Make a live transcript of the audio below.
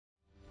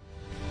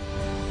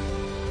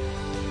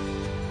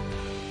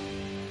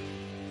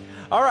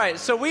All right,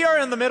 so we are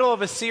in the middle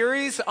of a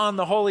series on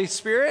the Holy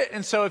Spirit,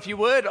 and so if you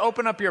would,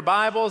 open up your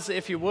Bibles,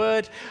 if you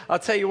would. I'll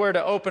tell you where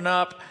to open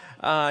up.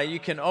 You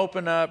can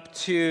open up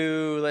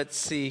to, let's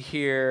see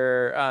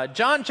here,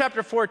 John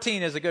chapter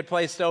 14 is a good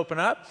place to open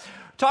up.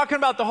 Talking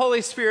about the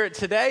Holy Spirit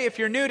today. If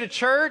you're new to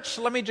church,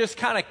 let me just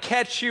kind of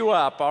catch you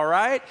up, all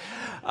right?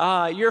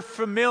 You're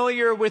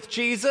familiar with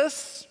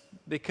Jesus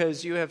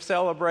because you have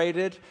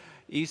celebrated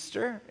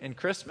Easter and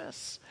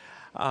Christmas.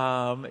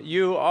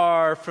 You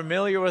are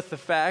familiar with the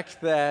fact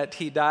that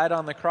he died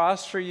on the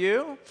cross for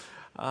you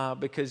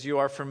because you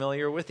are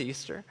familiar with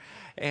Easter.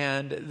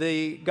 And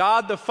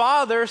God the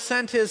Father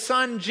sent his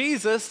son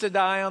Jesus to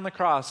die on the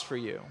cross for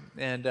you.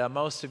 And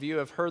most of you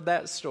have heard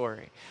that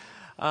story.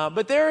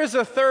 But there is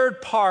a third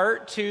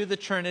part to the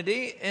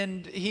Trinity,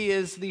 and he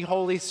is the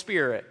Holy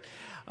Spirit.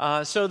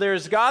 So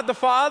there's God the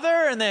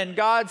Father, and then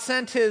God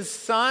sent his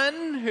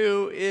Son,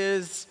 who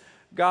is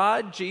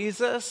God,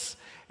 Jesus.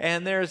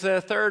 And there's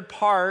a third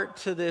part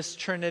to this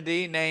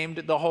Trinity named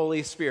the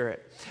Holy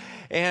Spirit.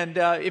 And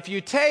if you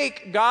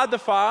take God the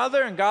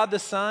Father and God the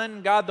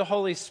Son, God the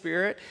Holy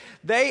Spirit,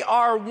 they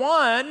are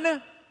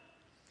one,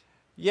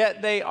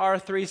 yet they are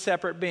three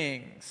separate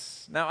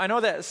beings. Now, I know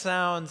that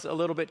sounds a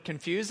little bit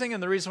confusing,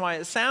 and the reason why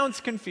it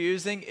sounds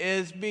confusing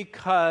is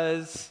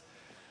because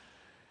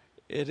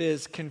it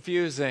is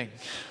confusing.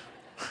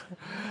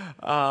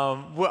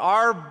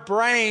 Our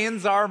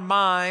brains, our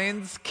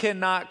minds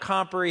cannot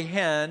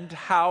comprehend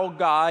how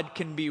God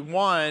can be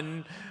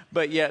one,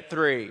 but yet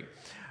three.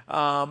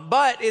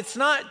 But it's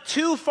not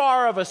too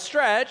far of a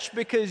stretch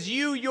because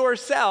you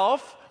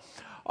yourself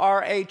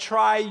are a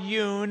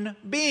triune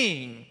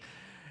being.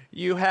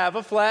 You have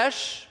a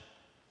flesh,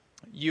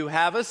 you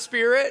have a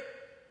spirit,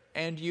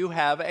 and you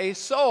have a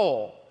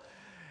soul.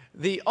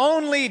 The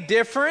only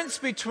difference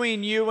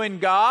between you and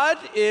God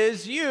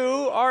is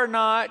you are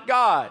not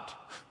God.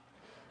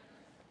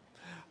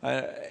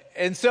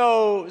 And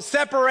so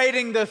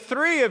separating the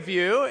three of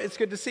you, it's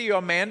good to see you,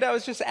 Amanda. I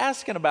was just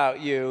asking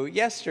about you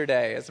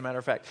yesterday, as a matter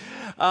of fact.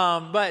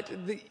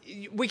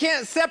 We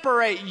can't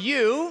separate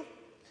you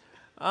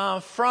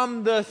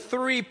from the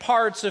three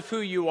parts of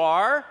who you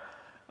are,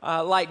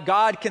 like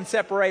God can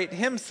separate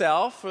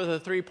himself for the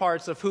three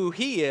parts of who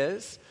he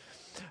is.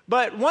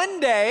 But one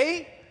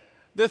day,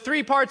 the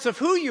three parts of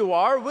who you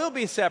are will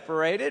be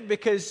separated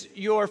because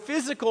your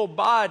physical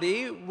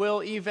body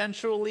will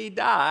eventually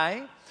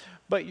die,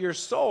 but your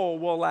soul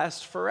will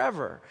last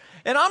forever.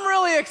 And I'm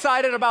really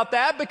excited about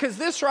that because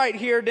this right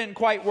here didn't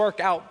quite work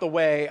out the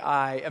way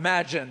I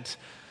imagined.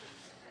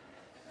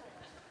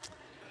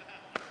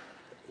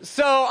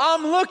 So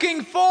I'm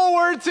looking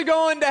forward to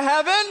going to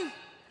heaven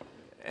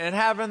and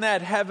having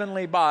that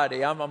heavenly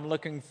body. I'm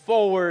looking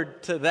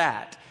forward to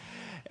that.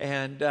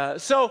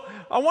 And so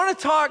I want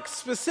to talk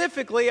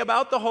specifically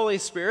about the Holy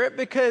Spirit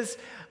because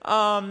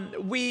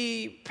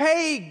we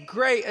pay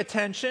great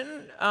attention,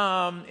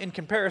 in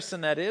comparison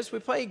that is, we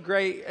pay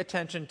great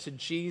attention to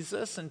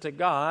Jesus and to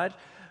God,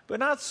 but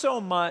not so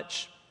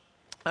much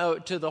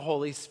to the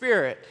Holy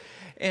Spirit.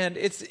 And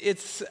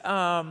it's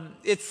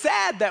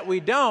sad that we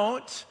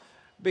don't,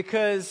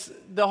 because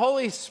the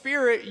Holy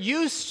Spirit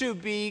used to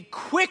be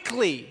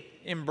quickly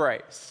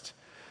embraced.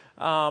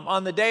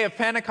 On the day of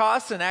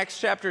Pentecost in Acts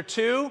chapter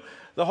 2,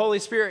 the Holy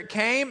Spirit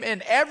came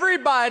and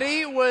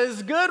everybody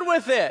was good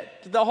with it.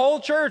 The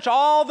whole church,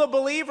 all the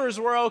believers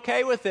were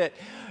okay with it.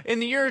 In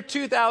the year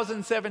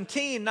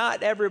 2017,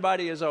 not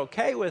everybody is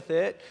okay with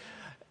it.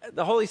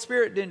 The Holy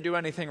Spirit didn't do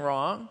anything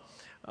wrong.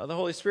 The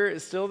Holy Spirit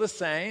is still the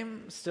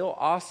same, still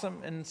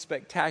awesome and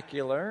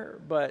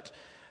spectacular, but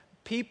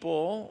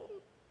people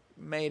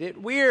made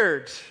it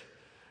weird.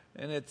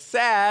 And it's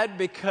sad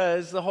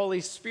because the Holy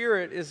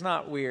Spirit is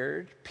not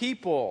weird.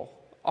 People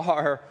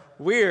are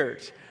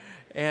weird.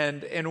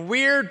 And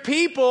weird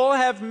people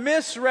have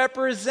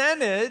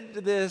misrepresented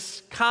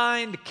this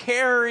kind,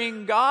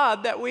 caring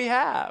God that we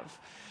have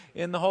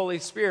in the Holy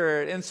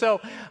Spirit. And so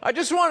I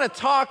just want to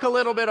talk a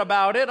little bit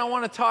about it. I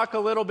want to talk a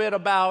little bit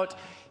about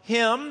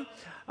Him,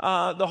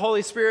 the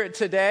Holy Spirit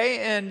today.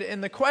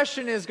 And the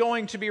question is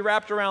going to be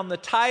wrapped around the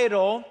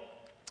title,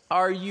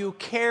 Are You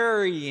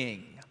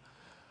Carrying?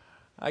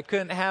 I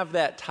couldn't have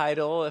that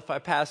title if I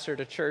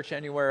pastored a church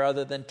anywhere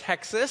other than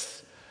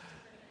Texas.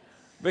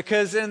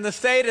 Because in the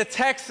state of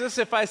Texas,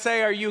 if I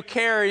say, are you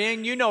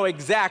carrying, you know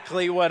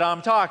exactly what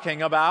I'm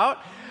talking about.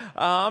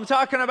 I'm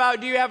talking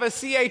about, do you have a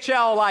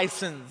CHL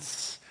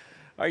license?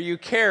 Are you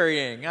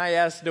carrying? I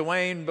asked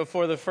Dwayne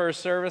before the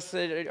first service,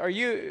 do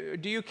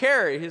you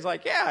carry? He's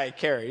like, yeah, I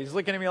carry. He's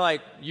looking at me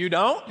like, you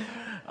don't?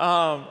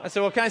 I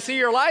said, well, can I see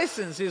your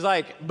license? He's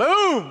like,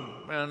 boom.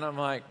 And I'm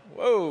like,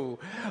 whoa.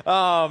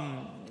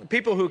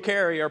 People who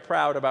carry are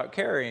proud about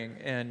carrying,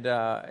 and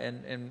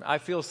I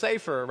feel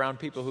safer around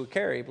people who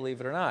carry, believe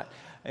it or not,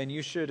 and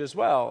you should as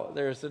well.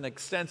 There's an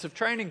extensive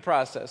training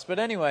process, but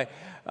anyway,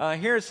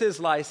 here's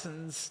his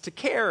license to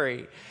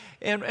carry.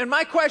 And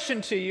my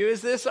question to you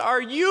is this: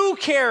 are you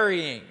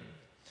carrying?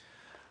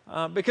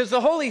 Because the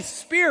Holy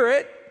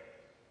Spirit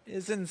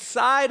is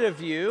inside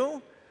of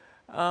you,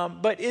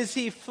 but is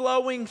He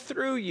flowing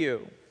through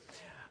you?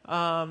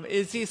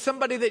 Is he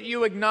somebody that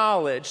you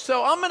acknowledge?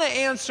 So I'm going to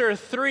answer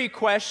 3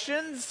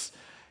 questions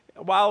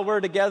while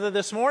we're together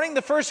this morning.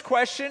 The first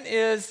question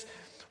is,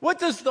 what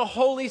does the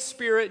Holy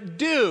Spirit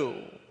do?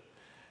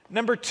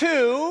 Number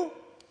 2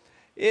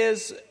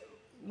 is,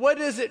 what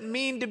does it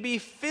mean to be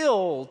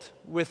filled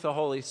with the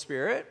Holy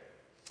Spirit?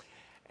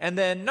 And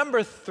then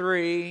number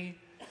 3,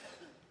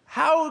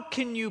 how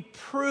can you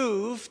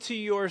prove to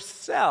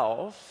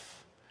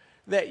yourself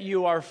that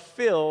you are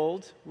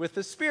filled with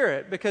the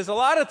Spirit? Because a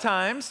lot of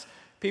times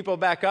people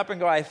back up and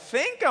go, I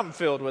think I'm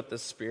filled with the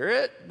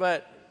Spirit,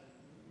 but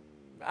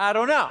I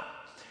don't know.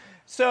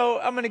 So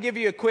I'm going to give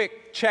you a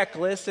quick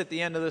checklist at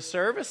the end of the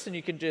service, and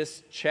you can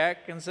just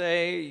check and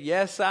say,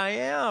 yes, I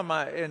am.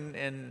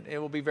 And it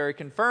will be very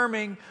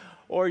confirming,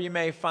 or you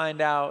may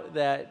find out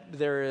that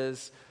there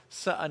is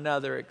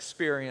another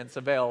experience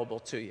available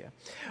to you.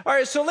 All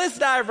right, so let's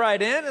dive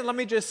right in, and let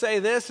me just say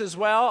this as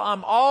well.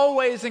 I'm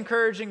always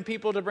encouraging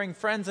people to bring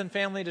friends and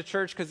family to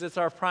church because it's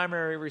our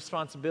primary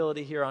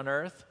responsibility here on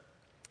earth.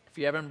 If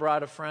you haven't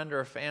brought a friend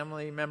or a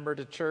family member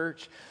to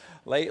church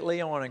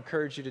lately, I want to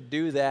encourage you to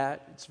do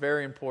that. It's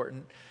very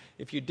important.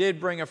 If you did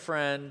bring a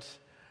friend,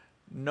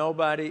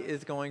 nobody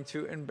is going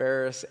to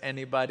embarrass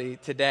anybody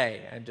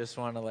today. I just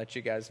want to let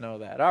you guys know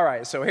that. All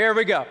right, so here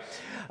we go.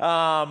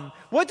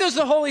 What does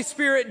the Holy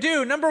Spirit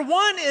do? Number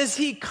 1 is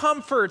he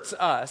comforts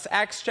us.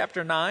 Acts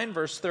chapter 9,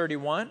 verse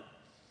 31.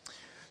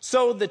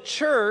 So the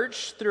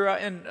church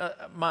throughout, and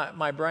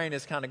my brain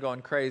is kind of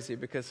going crazy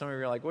because some of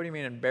you are like, what do you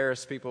mean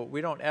embarrass people?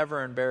 We don't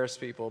ever embarrass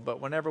people,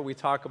 but whenever we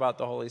talk about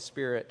the Holy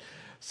Spirit,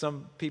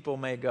 some people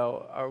may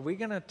go, are we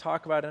going to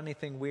talk about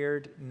anything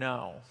weird?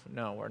 No,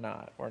 we're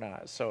not.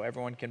 So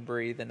everyone can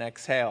breathe and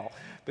exhale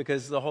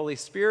because the Holy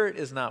Spirit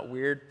is not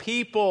weird.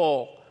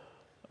 People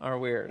are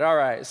weird. All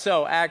right,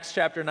 so Acts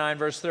chapter 9,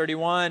 verse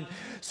 31.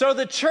 So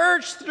the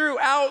church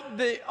throughout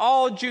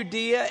all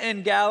Judea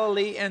and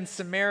Galilee and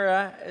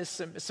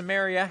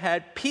Samaria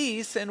had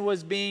peace and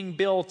was being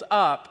built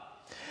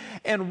up,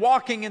 and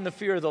walking in the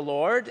fear of the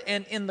Lord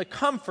and in the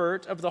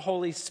comfort of the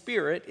Holy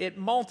Spirit, it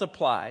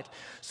multiplied.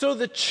 So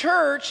the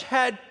church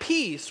had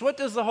peace. What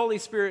does the Holy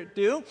Spirit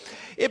do?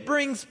 It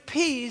brings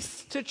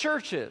peace to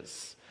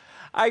churches.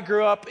 I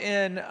grew up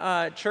in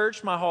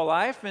church my whole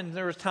life, and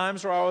there were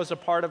times where I was a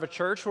part of a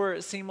church where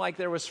it seemed like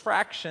there was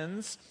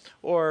fractions,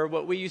 or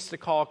what we used to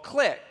call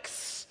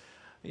cliques.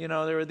 You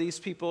know, there were these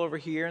people over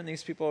here and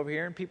these people over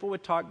here, and people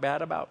would talk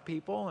bad about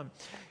people, and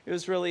it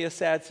was really a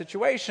sad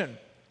situation.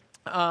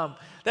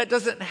 That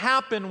doesn't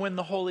happen when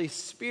the Holy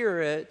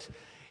Spirit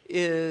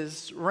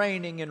is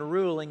reigning and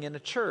ruling in a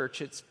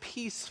church. It's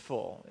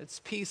peaceful.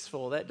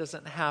 That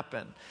doesn't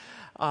happen.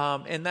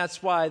 And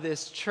that's why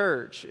this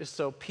church is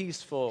so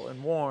peaceful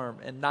and warm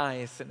and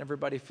nice, and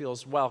everybody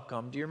feels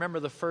welcome. Do you remember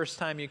the first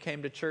time you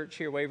came to church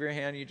here? Wave your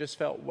hand. You just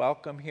felt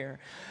welcome here.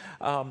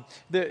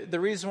 The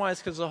reason why is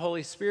because the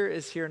Holy Spirit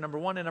is here, number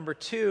 1. And number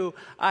 2,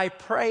 I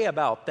pray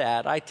about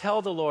that. I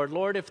tell the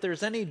Lord, if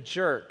there's any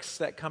jerks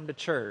that come to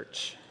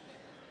church,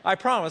 I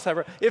promise,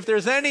 if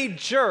there's any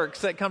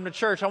jerks that come to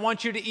church, I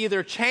want you to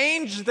either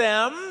change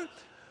them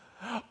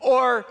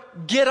or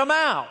get them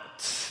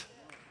out.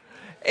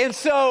 And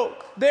so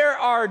there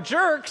are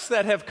jerks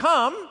that have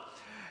come,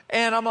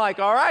 and I'm like,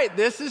 all right,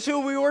 this is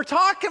who we were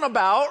talking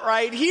about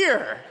right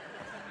here.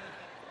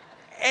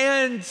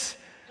 And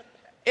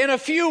in a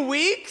few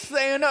weeks,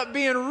 they end up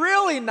being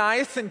really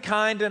nice and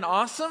kind and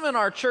awesome, and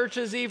our church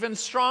is even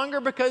stronger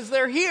because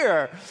they're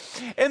here.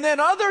 And then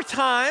other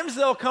times,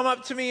 they'll come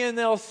up to me and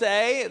they'll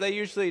say, they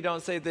usually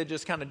don't say, they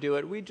just kind of do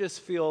it, we just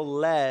feel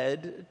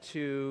led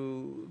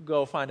to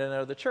go find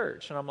another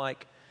church. And I'm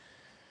like,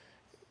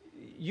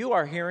 you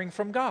are hearing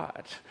from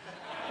God.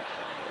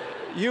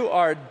 You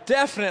are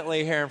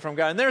definitely hearing from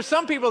God. And there are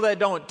some people that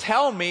don't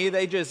tell me,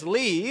 they just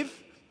leave,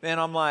 and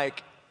I'm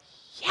like,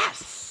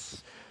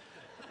 yes.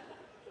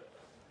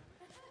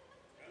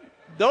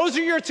 Those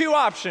are your 2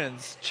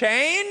 options,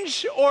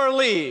 change or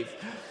leave.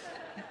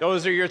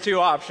 Those are your 2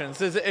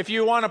 options. If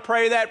you want to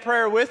pray that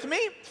prayer with me,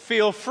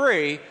 feel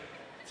free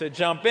to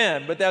jump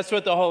in, but that's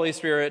what the Holy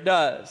Spirit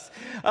does.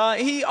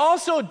 He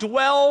also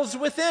dwells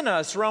within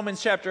us.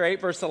 Romans chapter 8,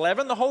 verse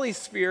 11, the Holy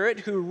Spirit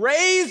who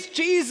raised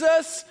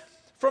Jesus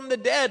from the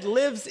dead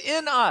lives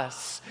in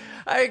us.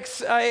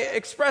 I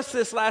expressed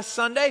this last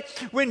Sunday.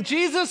 When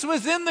Jesus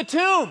was in the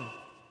tomb,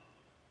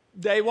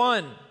 day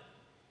 1,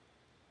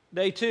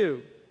 day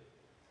 2,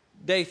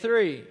 day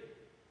 3,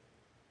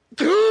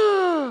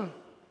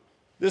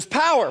 this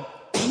power,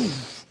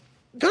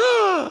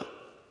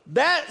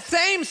 that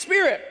same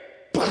Spirit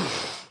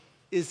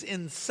is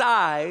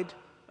inside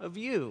of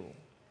you.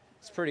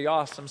 It's pretty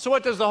awesome. So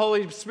what does the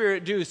Holy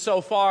Spirit do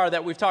so far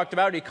that we've talked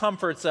about? He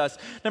comforts us.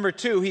 Number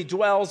 2, he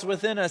dwells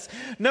within us.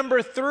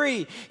 Number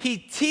 3, he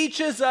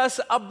teaches us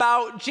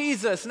about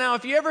Jesus. Now,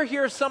 if you ever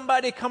hear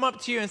somebody come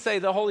up to you and say,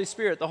 the Holy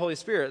Spirit, the Holy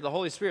Spirit, the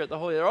Holy Spirit,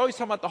 they're always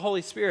talking about the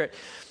Holy Spirit.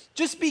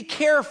 Just be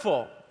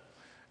careful.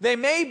 They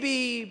may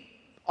be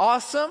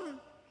awesome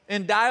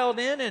and dialed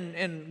in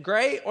and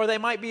great, or they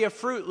might be a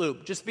Fruit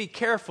Loop. Just be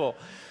careful.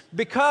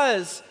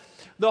 Because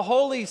the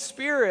Holy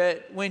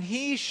Spirit, when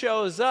he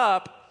shows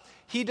up,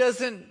 he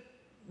doesn't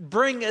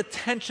bring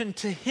attention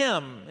to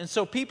him. And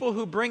so people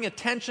who bring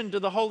attention to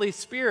the Holy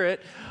Spirit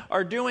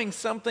are doing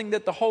something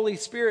that the Holy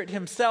Spirit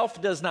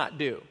himself does not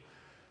do.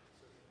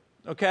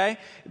 Okay?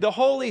 The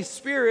Holy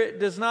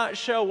Spirit does not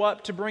show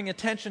up to bring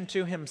attention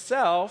to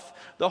himself.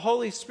 The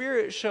Holy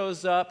Spirit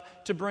shows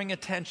up to bring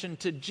attention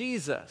to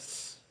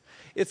Jesus.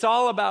 It's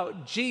all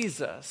about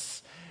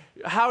Jesus.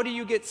 How do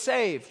you get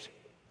saved?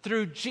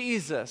 Through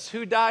Jesus.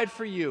 Who died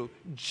for you?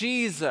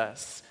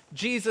 Jesus.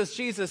 Jesus,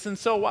 Jesus. And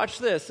so watch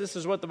this. This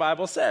is what the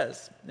Bible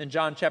says in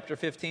John chapter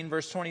 15,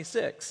 verse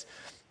 26.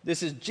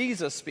 This is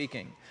Jesus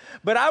speaking.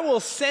 But I will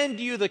send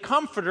you the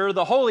Comforter,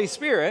 the Holy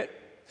Spirit,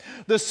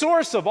 the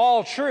source of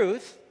all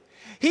truth.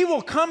 He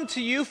will come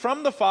to you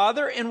from the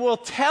Father and will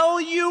tell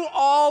you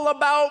all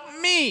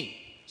about me.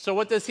 So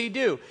what does he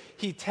do?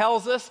 He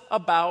tells us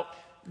about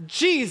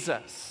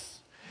Jesus.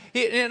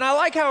 And I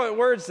like how it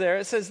words there.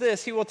 It says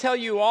this, he will tell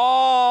you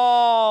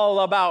all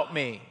about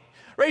me.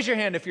 Raise your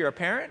hand if you're a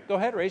parent. Go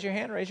ahead, raise your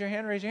hand, raise your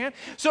hand, raise your hand.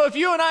 So if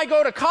you and I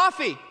go to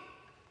coffee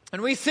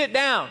and we sit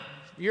down,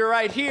 you're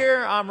right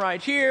here, I'm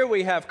right here,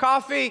 we have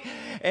coffee,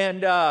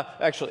 and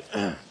actually,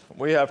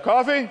 we have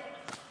coffee.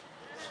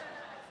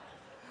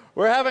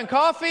 We're having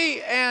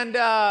coffee, and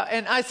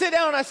I sit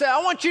down and I say,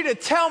 I want you to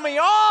tell me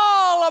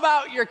all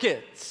about your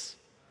kids.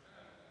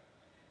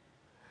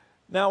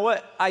 Now,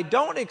 what I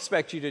don't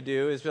expect you to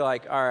do is be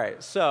like, all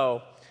right,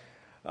 so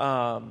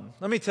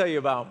let me tell you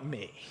about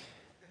me.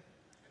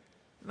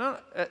 No,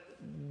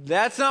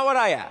 that's not what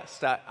I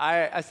asked.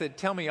 I said,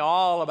 tell me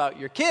all about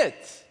your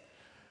kids.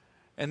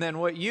 And then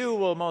what you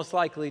will most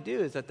likely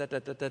do is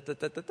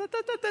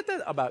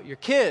about your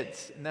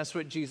kids. And that's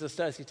what Jesus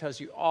does. He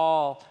tells you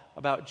all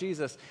about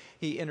Jesus.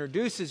 He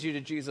introduces you to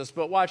Jesus.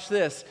 But watch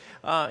this.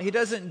 He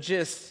doesn't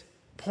just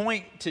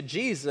point to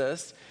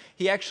Jesus.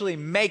 He actually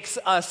makes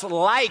us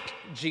like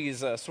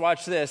Jesus.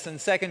 Watch this. In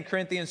 2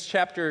 Corinthians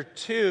chapter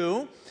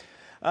 3,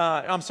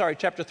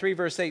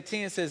 verse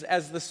 18, it says,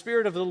 as the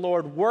Spirit of the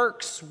Lord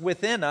works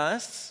within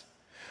us,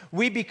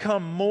 we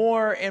become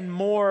more and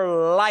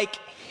more like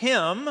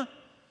him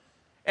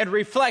and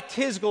reflect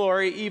his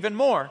glory even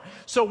more.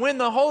 So when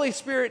the Holy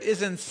Spirit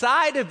is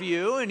inside of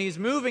you and he's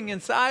moving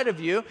inside of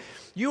you,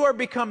 you are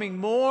becoming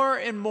more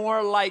and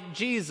more like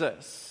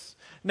Jesus.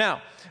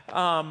 Now,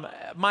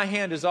 my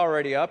hand is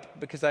already up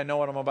because I know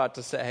what I'm about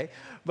to say.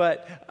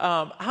 But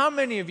how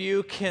many of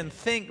you can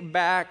think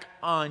back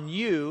on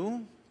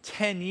you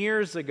 10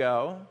 years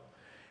ago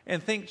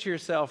and think to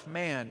yourself,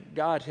 man,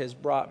 God has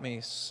brought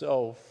me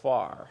so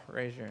far?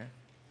 Raise your hand,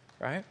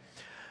 right?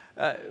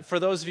 For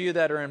those of you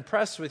that are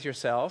impressed with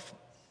yourself,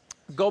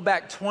 go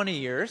back 20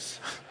 years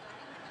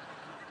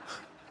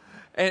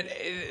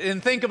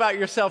and think about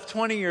yourself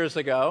 20 years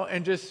ago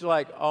and just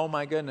like, oh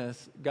my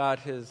goodness, God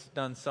has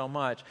done so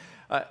much.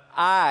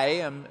 I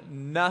am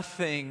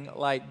nothing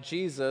like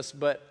Jesus,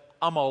 but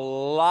I'm a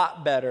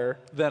lot better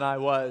than I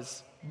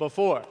was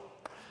before.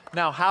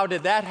 Now, how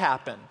did that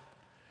happen?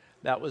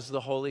 That was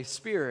the Holy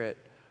Spirit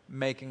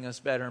making us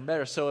better and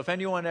better. So if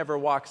anyone ever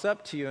walks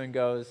up to you and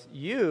goes,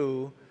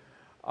 you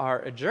are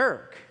a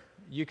jerk,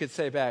 you could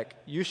say back,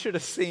 you should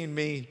have seen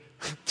me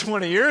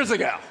 20 years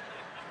ago.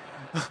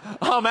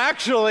 I'm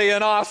actually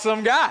an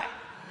awesome guy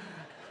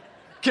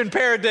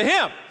compared to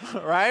him,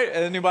 right?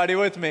 Anybody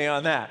with me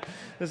on that?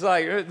 It's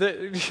like,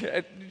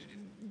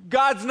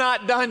 God's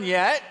not done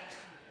yet,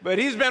 but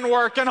he's been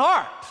working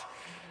hard.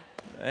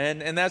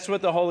 And that's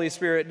what the Holy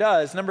Spirit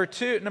does. Number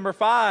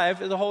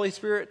 5, the Holy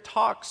Spirit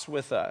talks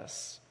with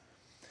us.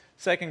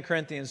 2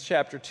 Corinthians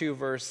chapter 2,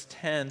 verse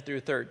 10 through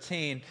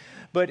 13.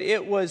 But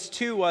it was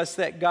to us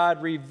that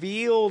God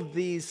revealed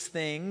these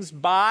things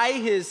by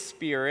his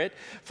Spirit,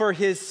 for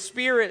his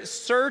Spirit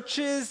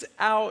searches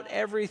out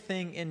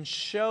everything and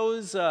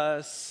shows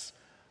us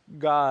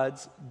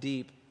God's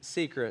deep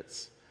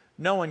secrets.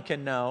 No one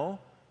can know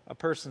a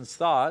person's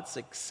thoughts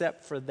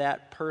except for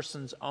that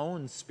person's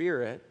own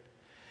spirit.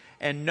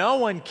 And no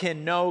one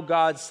can know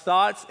God's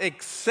thoughts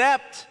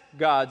except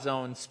God's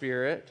own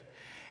Spirit.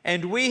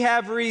 And we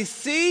have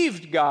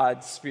received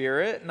God's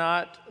Spirit,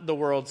 not the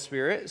world's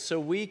spirit, so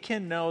we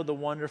can know the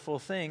wonderful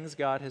things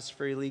God has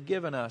freely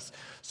given us.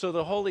 So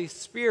the Holy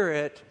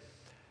Spirit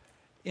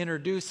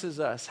introduces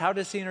us. How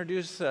does he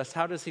introduce us?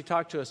 How does he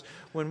talk to us?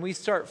 When we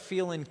start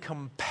feeling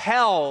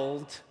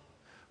compelled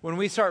to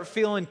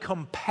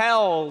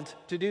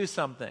do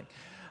something.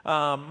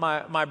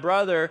 My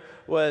brother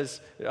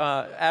was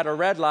at a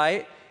red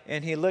light,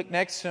 and he looked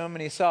next to him,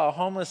 and he saw a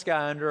homeless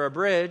guy under a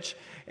bridge,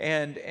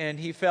 and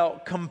he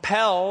felt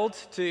compelled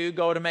to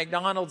go to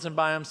McDonald's and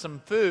buy him some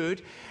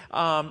food.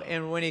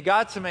 And when he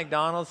got to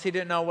McDonald's, he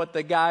didn't know what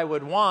the guy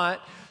would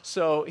want,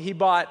 so he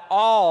bought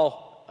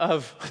all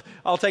of,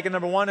 I'll take a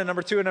number 1 and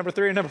number 2 and number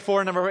 3 and number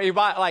 4 and number 8. He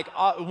bought like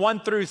 1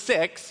 through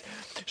 6,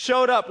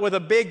 showed up with a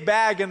big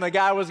bag, and the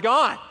guy was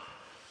gone.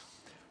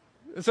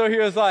 So he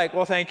was like,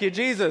 well, thank you,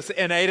 Jesus,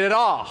 and ate it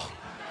all.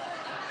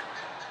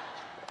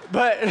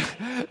 But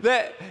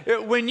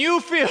when you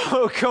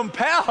feel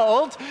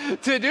compelled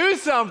to do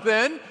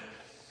something,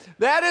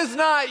 That is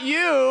not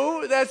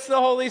you, that's the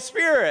Holy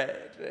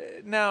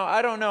Spirit. Now,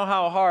 I don't know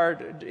how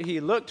hard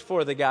he looked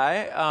for the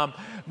guy,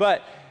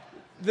 but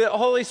the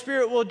Holy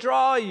Spirit will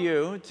draw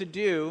you to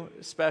do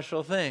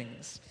special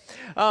things.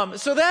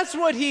 So that's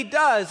what he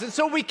does. And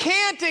so we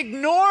can't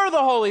ignore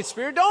the Holy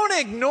Spirit. Don't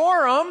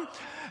ignore him.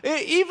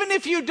 Even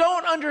if you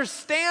don't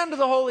understand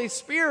the Holy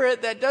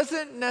Spirit, that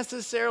doesn't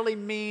necessarily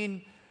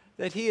mean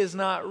that he is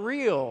not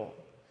real.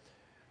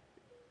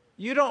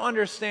 You don't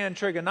understand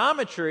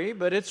trigonometry,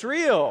 but it's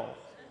real.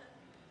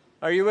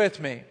 Are you with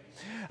me?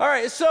 All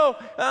right, so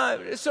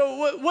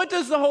what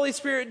does the Holy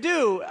Spirit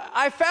do?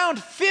 I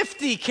found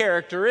 50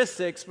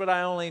 characteristics, but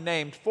I only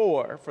named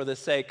 4 for the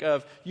sake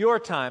of your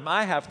time.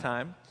 I have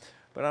time,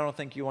 but I don't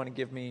think you want to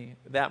give me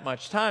that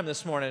much time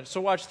this morning. So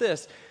watch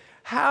this.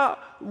 How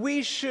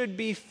we should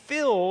be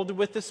filled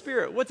with the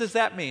Spirit. What does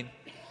that mean?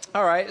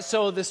 All right,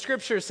 so the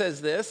scripture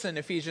says this in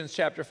Ephesians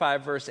chapter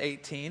 5, verse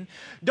 18.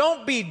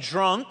 Don't be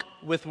drunk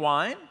with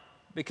wine,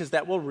 because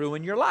that will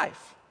ruin your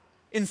life.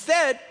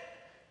 Instead,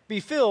 be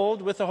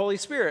filled with the Holy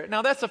Spirit.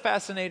 Now, that's a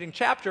fascinating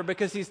chapter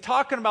because he's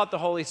talking about the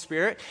Holy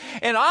Spirit,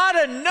 and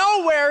out of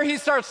nowhere, he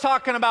starts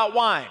talking about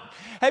wine.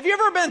 Have you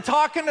ever been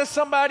talking to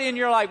somebody and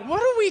you're like, what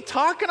are we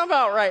talking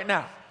about right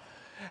now?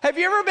 Have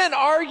you ever been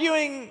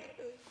arguing,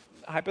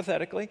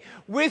 hypothetically,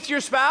 with your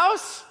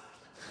spouse?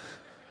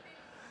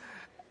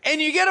 And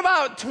you get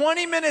about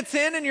 20 minutes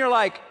in and you're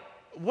like,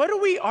 what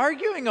are we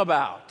arguing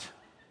about?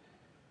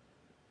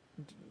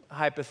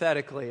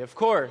 Hypothetically, of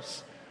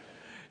course.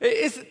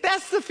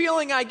 That's the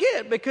feeling I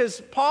get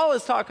because Paul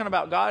is talking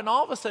about God and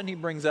all of a sudden he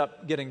brings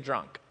up getting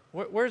drunk.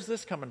 Where's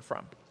this coming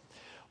from?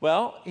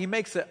 Well, he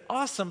makes an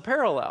awesome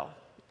parallel.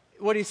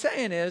 What he's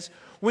saying is,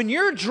 when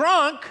you're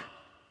drunk,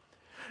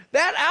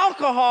 that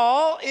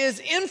alcohol is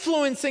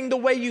influencing the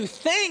way you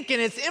think and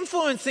it's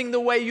influencing the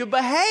way you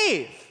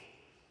behave.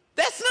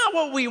 That's not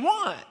what we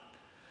want.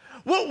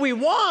 What we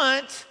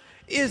want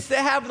is to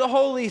have the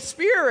Holy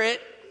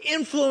Spirit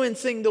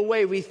influencing the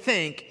way we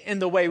think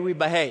and the way we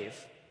behave.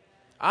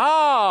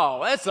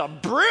 Oh, that's a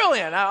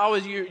brilliant.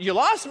 You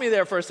lost me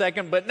there for a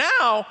second, but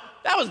now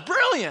that was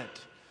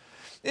brilliant.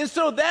 And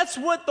so that's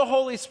what the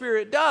Holy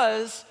Spirit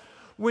does.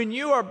 When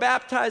you are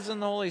baptized in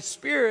the Holy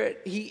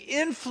Spirit, he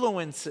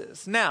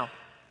influences. Now,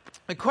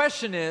 the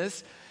question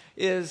is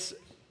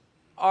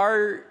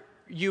are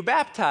you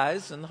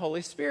baptized in the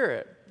Holy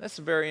Spirit? That's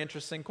a very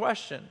interesting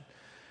question.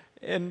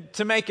 And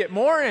to make it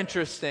more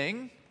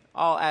interesting,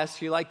 I'll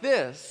ask you like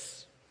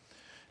this.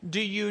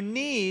 Do you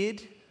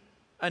need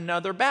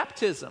another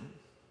baptism?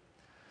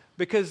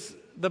 Because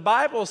the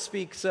Bible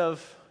speaks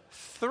of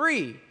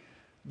 3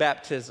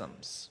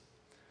 baptisms.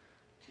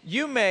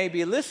 You may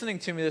be listening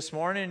to me this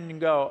morning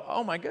and go,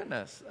 oh my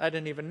goodness, I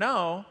didn't even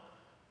know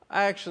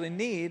I actually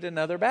need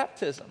another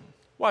baptism.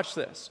 Watch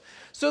this.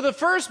 So the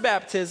first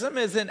baptism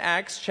is in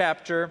 1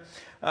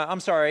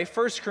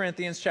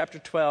 Corinthians chapter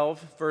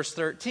 12, verse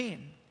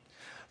 13.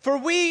 For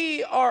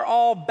we are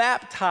all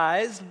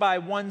baptized by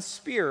one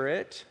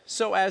Spirit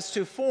so as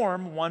to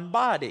form one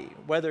body,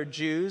 whether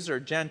Jews or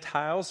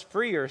Gentiles,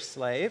 free or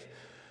slave.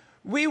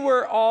 We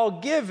were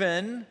all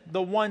given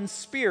the one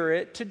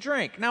Spirit to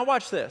drink. Now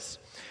watch this.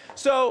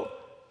 So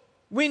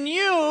when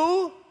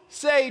you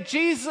say,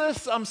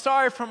 Jesus, I'm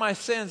sorry for my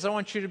sins, I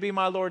want you to be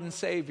my Lord and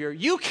Savior,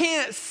 you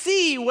can't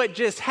see what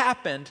just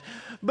happened,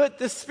 but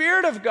the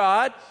Spirit of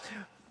God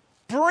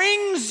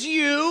brings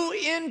you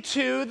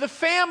into the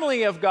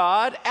family of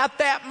God at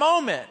that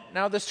moment.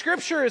 Now, the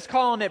scripture is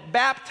calling it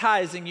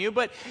baptizing you,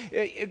 but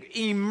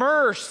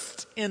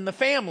immersed in the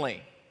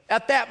family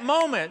at that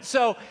moment.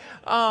 So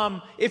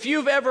if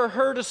you've ever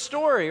heard a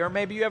story, or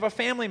maybe you have a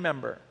family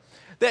member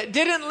that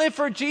didn't live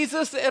for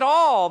Jesus at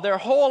all their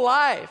whole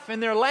life,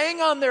 and they're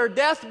laying on their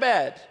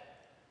deathbed,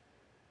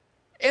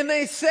 and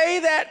they say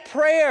that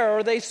prayer,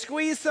 or they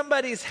squeeze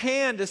somebody's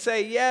hand to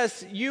say,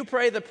 yes, you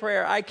pray the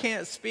prayer, I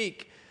can't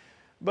speak,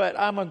 but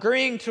I'm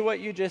agreeing to what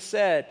you just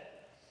said.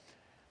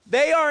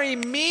 They are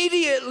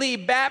immediately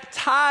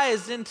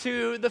baptized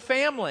into the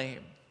family.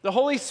 The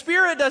Holy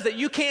Spirit does it.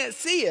 You can't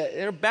see it.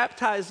 They're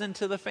baptized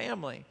into the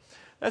family.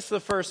 That's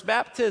the first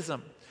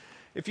baptism.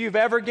 If you've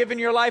ever given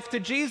your life to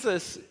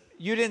Jesus,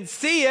 you didn't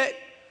see it,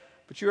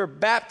 but you were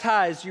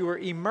baptized. You were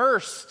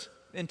immersed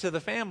into the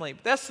family.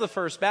 That's the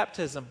first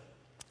baptism.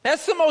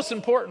 That's the most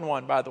important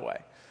one, by the way.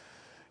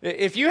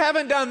 If you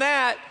haven't done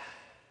that,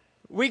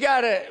 we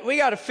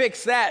gotta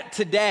fix that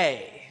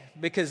today,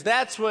 because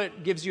that's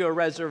what gives you a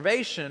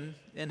reservation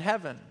in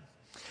heaven.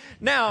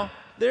 Now,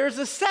 there's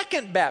a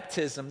second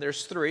baptism.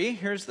 There's 3.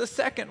 Here's the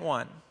second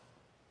one.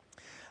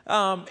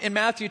 In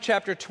Matthew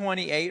chapter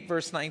 28,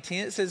 verse 19,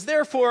 it says,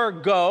 therefore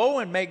go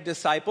and make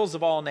disciples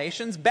of all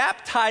nations,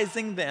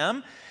 baptizing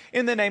them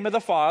in the name of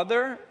the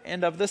Father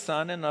and of the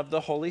Son and of the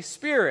Holy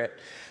Spirit.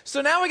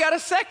 So now we got a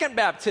second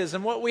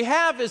baptism. What we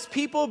have is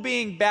people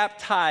being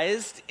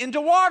baptized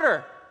into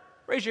water.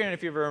 Raise your hand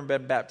if you've ever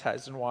been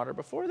baptized in water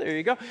before. There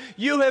you go.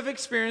 You have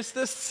experienced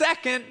the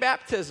second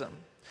baptism.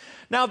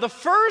 Now, the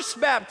first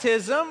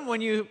baptism,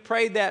 when you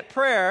prayed that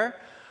prayer,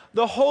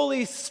 the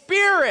Holy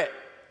Spirit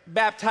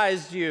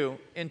baptized you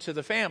into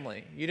the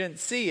family. You didn't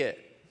see it.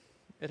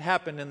 It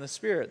happened in the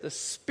Spirit. The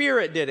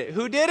Spirit did it.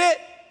 Who did it?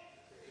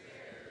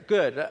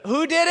 Good.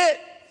 Who did it?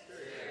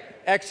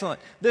 Excellent.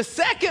 The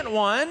second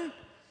one,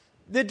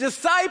 the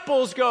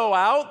disciples go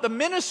out, the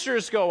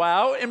ministers go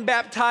out and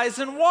baptize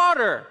in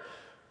water.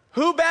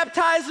 Who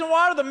baptized in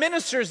water? The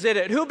ministers did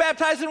it. Who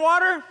baptized in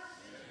water?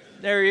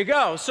 There you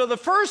go. So the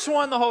first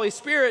one, the Holy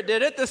Spirit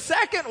did it. The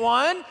second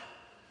one,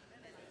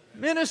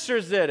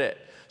 ministers did it.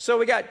 So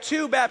we got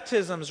 2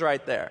 baptisms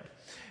right there.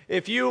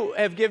 If you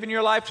have given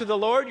your life to the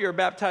Lord, you're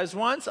baptized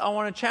once, I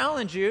want to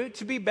challenge you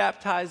to be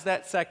baptized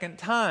that second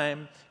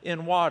time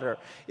in water.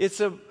 It's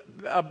a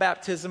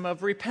baptism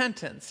of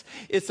repentance.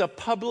 It's a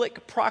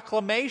public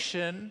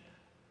proclamation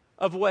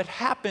of what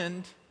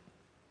happened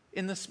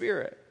in the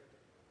Spirit.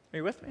 Are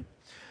you with me?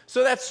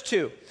 So that's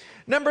 2.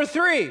 Number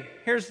 3,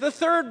 here's the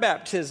third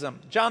baptism.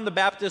 John the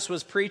Baptist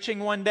was preaching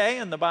one day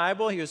in the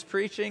Bible. He was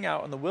preaching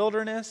out in the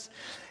wilderness.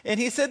 And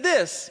he said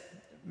this,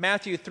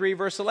 Matthew 3,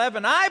 verse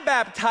 11, I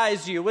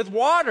baptize you with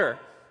water.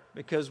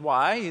 Because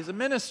why? He's a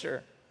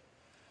minister.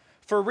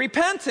 For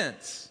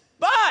repentance.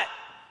 But,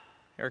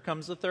 here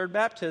comes the third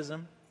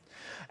baptism.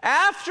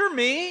 After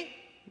me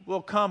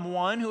will come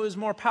one who is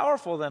more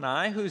powerful than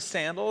I, whose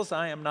sandals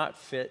I am not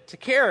fit to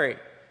carry.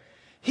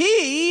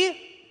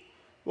 He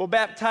will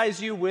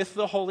baptize you with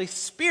the Holy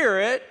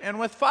Spirit and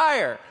with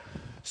fire.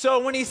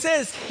 So when he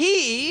says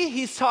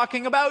he's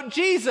talking about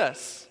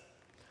Jesus.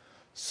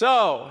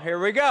 So here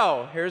we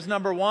go. Here's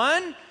number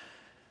 1.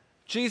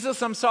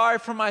 Jesus, I'm sorry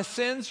for my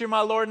sins. You're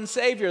my Lord and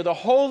Savior. The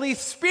Holy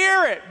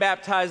Spirit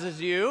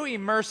baptizes you,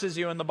 immerses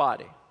you in the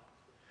body.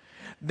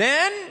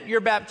 Then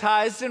you're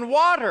baptized in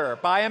water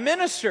by a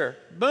minister.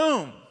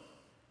 Boom.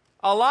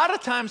 A lot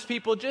of times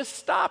people just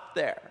stop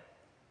there.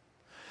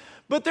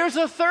 But there's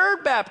a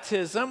third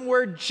baptism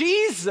where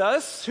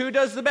Jesus, who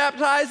does the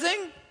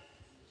baptizing?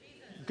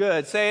 Jesus.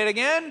 Good. Say it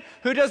again.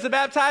 Who does the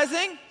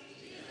baptizing?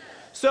 Jesus.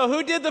 So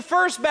who did the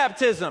first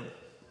baptism?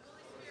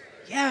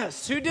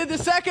 Yes. Who did the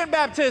second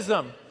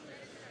baptism? Jesus.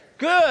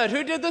 Good.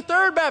 Who did the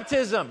third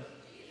baptism?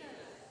 Jesus.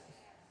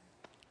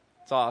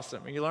 It's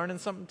awesome. Are you learning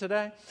something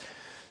today?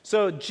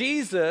 So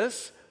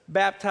Jesus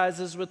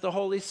baptizes with the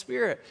Holy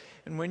Spirit.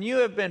 And when you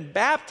have been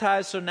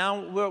baptized, so now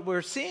what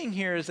we're seeing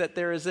here is that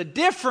there is a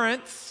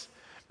difference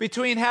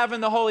between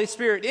having the Holy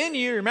Spirit in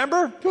you,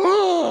 remember?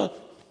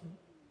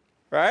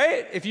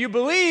 Right? If you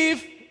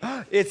believe,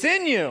 it's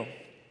in you.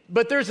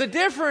 But there's a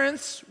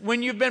difference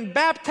when you've been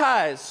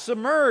baptized,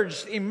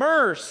 submerged,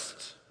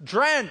 immersed,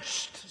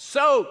 drenched,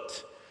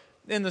 soaked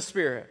in the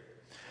Spirit.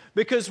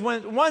 Because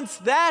once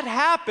that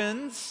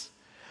happens,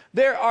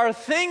 there are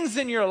things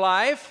in your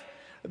life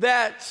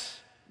that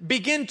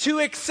begin to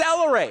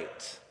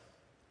accelerate.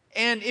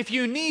 And if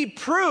you need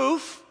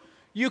proof,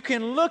 you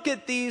can look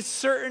at these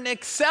certain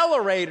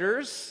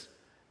accelerators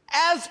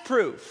as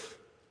proof.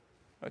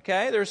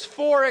 Okay? There's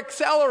 4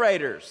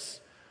 accelerators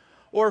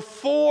or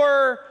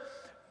 4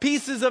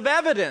 pieces of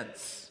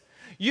evidence.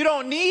 You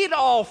don't need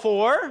all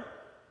 4.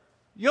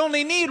 You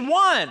only need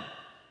 1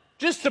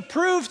 just to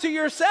prove to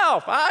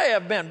yourself, I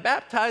have been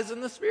baptized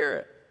in the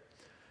Spirit.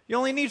 You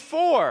only need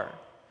 4.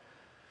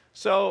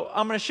 So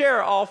I'm going to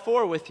share all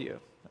 4 with you.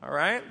 All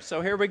right,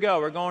 so here we go.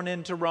 We're going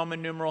into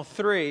Roman numeral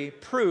 3,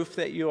 proof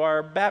that you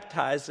are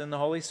baptized in the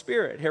Holy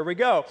Spirit. Here we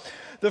go.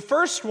 The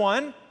first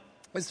one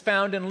is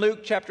found in Luke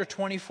chapter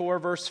 24,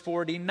 verse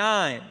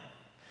 49.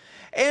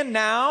 And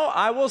now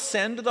I will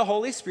send the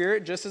Holy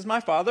Spirit just as my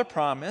Father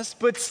promised,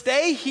 but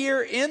stay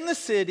here in the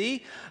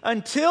city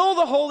until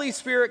the Holy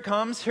Spirit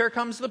comes. Here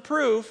comes the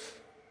proof.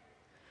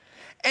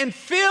 And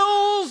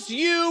fills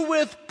you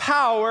with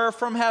power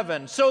from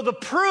heaven. So the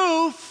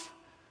proof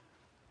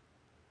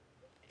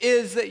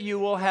is that you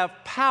will have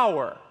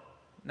power.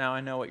 Now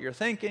I know what you're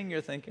thinking. You're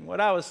thinking what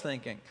I was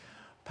thinking.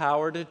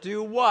 Power to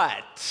do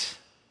what?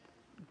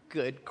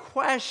 Good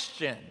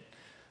question.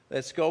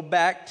 Let's go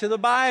back to the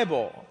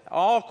Bible.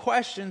 All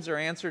questions are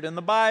answered in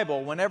the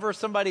Bible. Whenever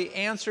somebody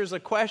answers a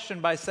question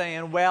by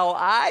saying, well,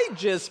 I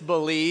just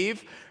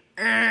believe,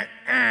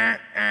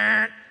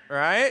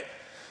 right?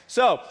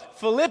 So,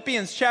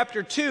 Philippians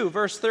chapter 2,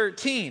 verse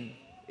 13,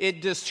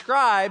 it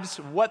describes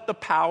what the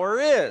power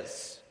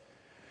is.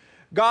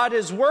 God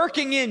is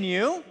working in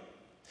you,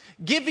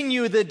 giving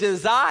you the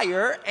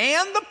desire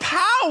and the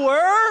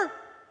power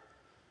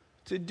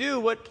to do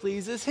what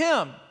pleases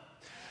Him.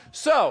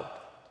 So,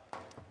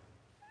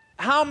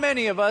 how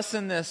many of us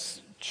in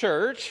this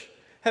church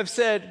have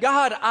said,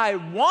 God, I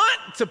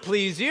want to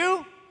please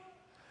you,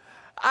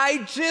 I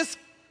just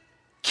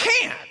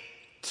can't.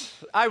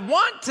 I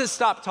want to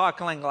stop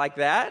talking like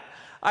that.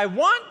 I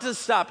want to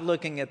stop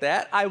looking at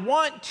that. I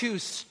want to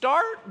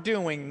start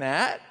doing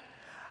that.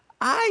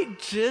 I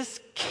just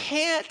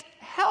can't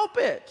help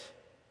it.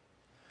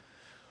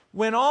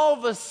 When all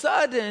of a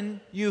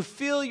sudden you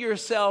feel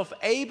yourself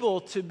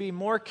able to be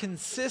more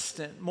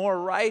consistent, more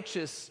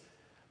righteous,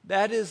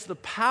 that is the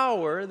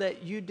power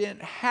that you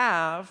didn't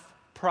have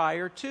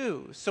prior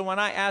to. So when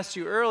I asked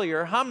you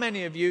earlier, how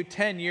many of you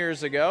 10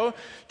 years ago,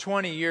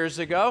 20 years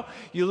ago,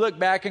 you look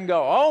back and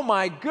go, oh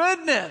my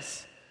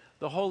goodness,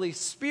 The Holy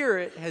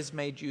Spirit has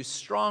made you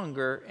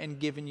stronger and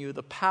given you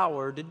the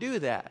power to do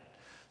that.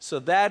 So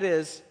that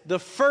is the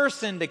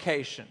first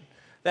indication.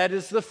 That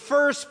is the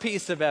first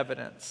piece of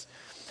evidence.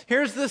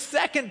 Here's the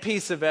second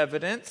piece of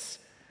evidence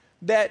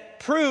that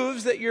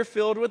proves that you're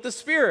filled with the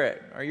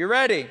Spirit. Are you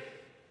ready?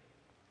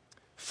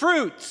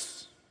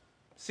 Fruits.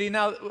 See,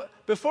 now,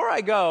 before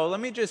I go,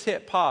 let me just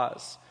hit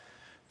pause.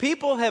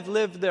 People have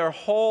lived their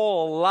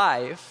whole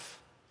life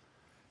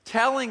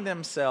telling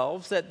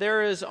themselves that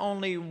there is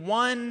only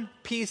one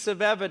piece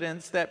of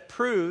evidence that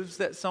proves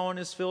that someone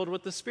is filled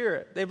with the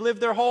Spirit. They've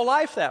lived their whole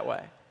life that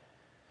way.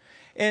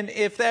 And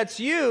if that's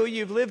you,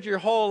 you've lived your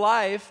whole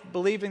life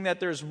believing that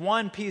there's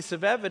one piece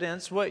of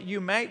evidence, what you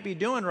might be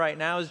doing right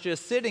now is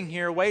just sitting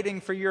here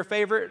waiting for your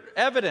favorite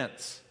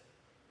evidence.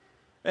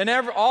 And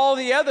all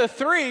the other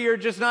three you're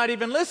just not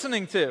even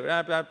listening to.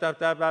 I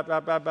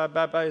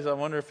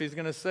wonder if he's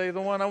going to say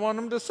the one I want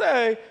him to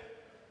say.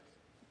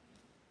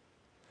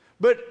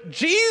 But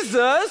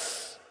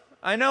Jesus,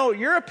 I know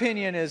your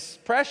opinion is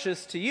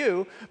precious to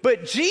you,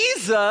 but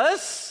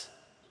Jesus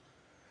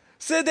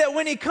said that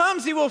when he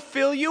comes, he will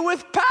fill you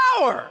with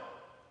power.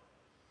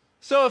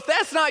 So if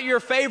that's not your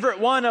favorite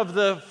one of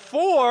the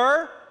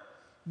four,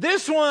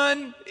 this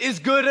one is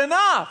good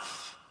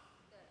enough.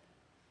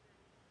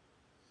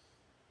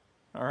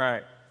 All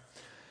right.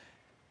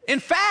 In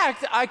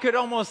fact, I could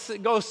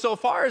almost go so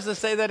far as to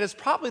say that it's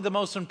probably the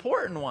most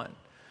important one,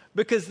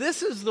 because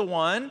this is the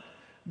one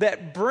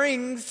that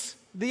brings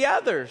the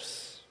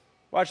others.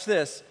 Watch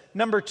this.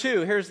 Number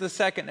 2, here's the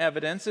second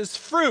evidence, is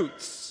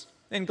fruits.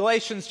 In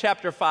Galatians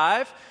chapter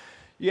 5,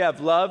 you have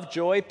love,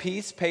 joy,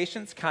 peace,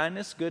 patience,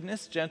 kindness,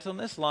 goodness,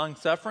 gentleness,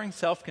 long-suffering,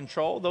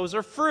 self-control. Those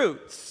are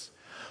fruits.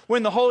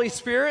 When the Holy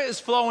Spirit is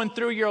flowing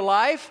through your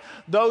life,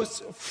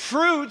 those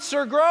fruits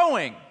are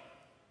growing.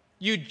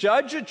 You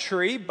judge a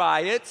tree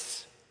by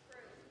its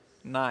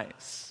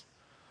nice.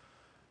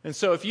 And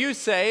so if you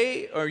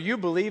say or you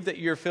believe that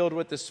you're filled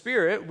with the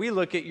Spirit, we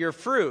look at your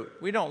fruit.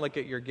 We don't look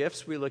at your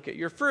gifts, we look at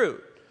your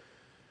fruit.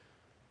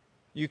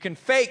 You can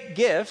fake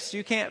gifts,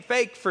 you can't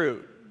fake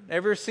fruit.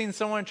 Ever seen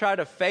someone try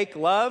to fake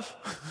love?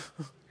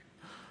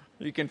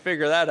 You can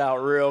figure that out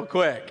real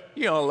quick.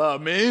 You don't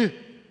love me,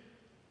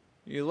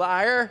 you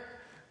liar.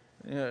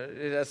 You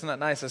know, that's not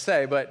nice to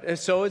say, but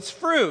so it's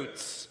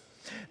fruits.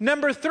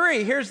 Number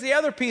 3, here's the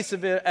other piece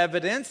of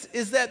evidence,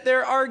 is that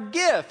there are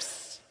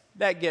gifts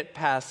that get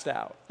passed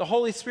out. The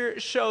Holy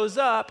Spirit shows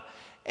up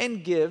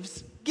and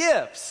gives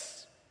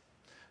gifts.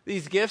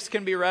 These gifts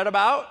can be read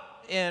about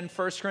in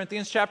 1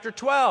 Corinthians chapter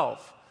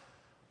 12.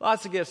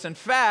 Lots of gifts. In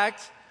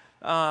fact,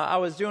 I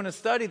was doing a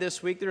study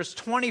this week. There's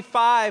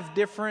 25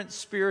 different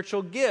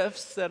spiritual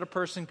gifts that a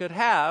person could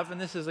have, and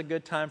this is a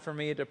good time for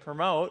me to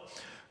promote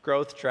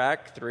Growth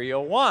Track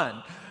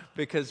 301,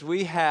 because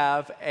we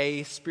have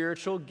a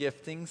spiritual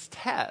giftings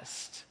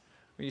test.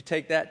 You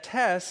take that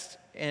test,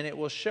 and it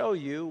will show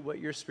you what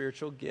your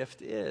spiritual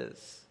gift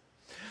is.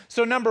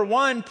 So number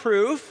 1,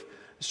 proof,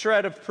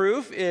 shred of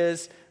proof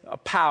is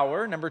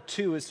power. Number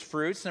 2 is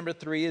fruits. Number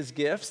 3 is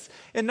gifts.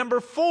 And number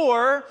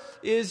 4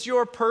 is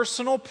your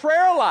personal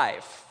prayer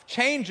life.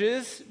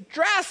 Changes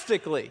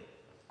drastically.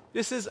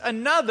 This is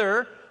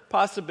another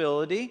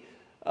possibility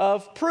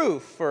of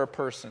proof for a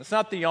person. It's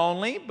not the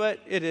only, but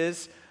it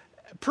is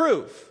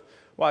proof.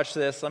 Watch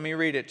this. Let me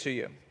read it to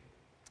you.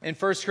 In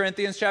 1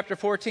 Corinthians chapter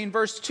 14,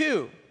 verse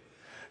 2.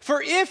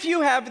 For if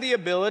you have the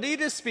ability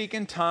to speak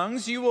in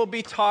tongues, you will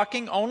be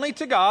talking only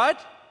to God,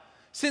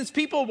 since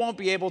people won't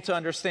be able to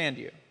understand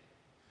you.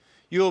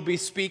 You will be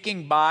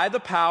speaking by the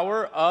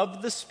power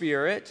of the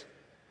Spirit,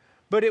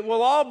 but it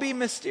will all be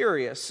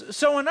mysterious.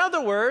 So in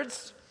other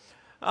words,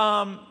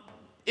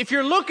 if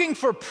you're looking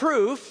for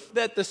proof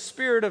that the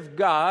Spirit of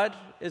God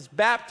has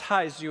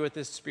baptized you with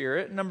His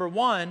Spirit, number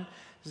 1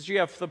 is you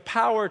have the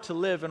power to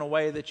live in a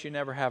way that you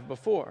never have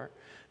before.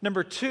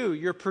 Number 2,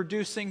 you're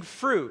producing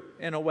fruit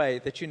in a way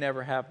that you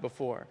never have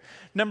before.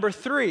 Number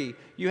 3,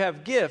 you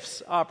have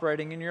gifts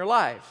operating in your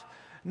life.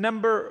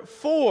 Number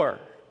 4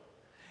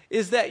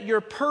 is that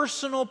your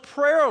personal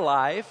prayer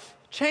life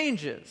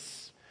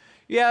changes.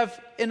 You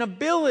have an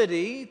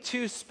ability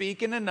to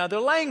speak in another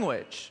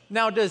language.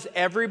 Now, does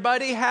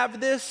everybody have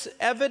this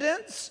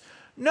evidence?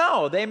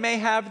 No, they may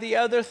have the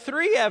other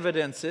 3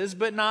 evidences,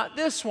 but not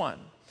this one.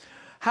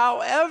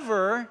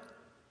 However,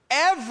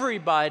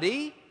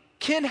 everybody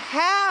can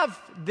have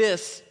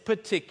this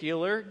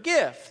particular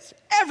gift.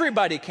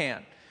 Everybody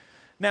can.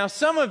 Now,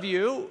 some of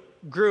you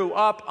grew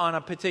up on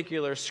a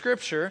particular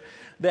scripture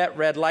that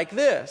read like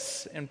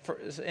this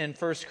in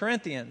 1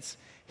 Corinthians.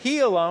 He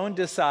alone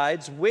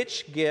decides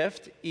which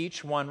gift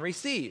each one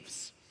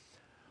receives.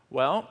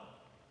 Well,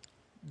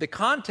 the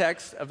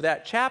context of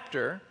that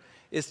chapter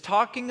is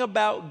talking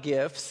about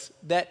gifts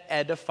that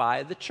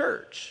edify the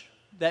church,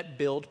 that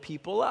build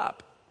people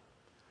up.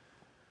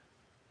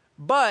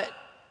 But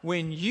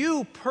when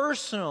you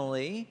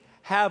personally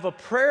have a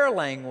prayer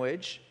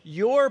language,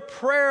 your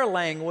prayer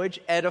language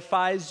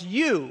edifies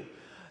you.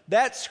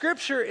 That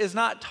scripture is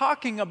not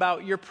talking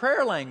about your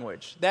prayer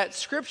language. That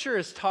scripture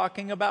is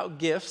talking about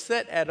gifts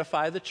that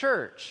edify the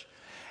church.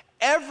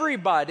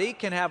 everybody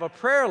can have a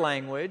prayer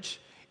language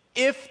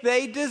if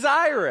they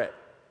desire it.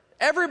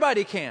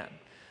 Everybody can.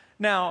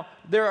 Now,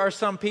 there are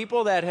some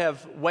people that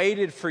have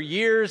waited for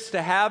years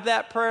to have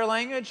that prayer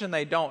language and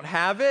they don't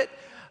have it.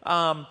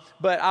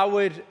 But I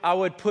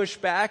would push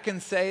back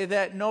and say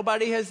that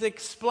nobody has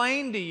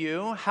explained to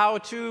you how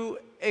to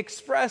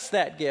express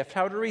that gift,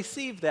 how to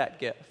receive that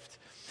gift.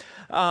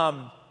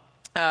 When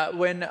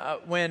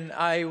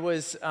I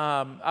was,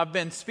 I've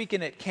been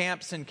speaking at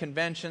camps and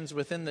conventions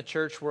within the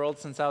church world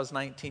since I was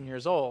 19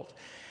 years old.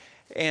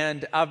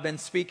 And I've been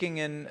speaking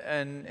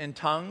in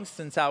tongues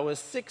since I was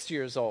 6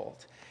 years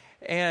old.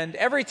 And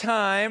every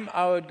time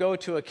I would go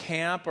to a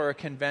camp or a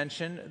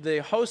convention,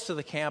 the host of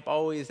the camp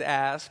always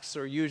asks,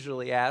 or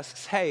usually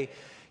asks, hey,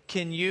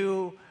 can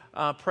you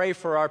pray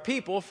for our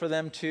people for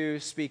them to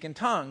speak in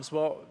tongues?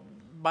 Well,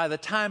 by the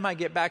time I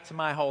get back to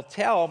my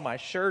hotel, my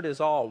shirt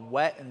is all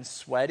wet and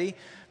sweaty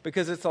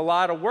because it's a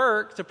lot of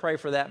work to pray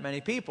for that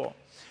many people.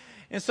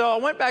 And so I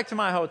went back to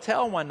my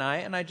hotel one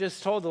night and I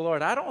just told the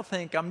Lord, I don't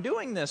think I'm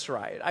doing this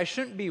right. I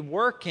shouldn't be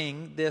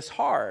working this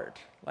hard.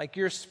 Like,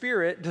 your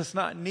Spirit does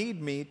not need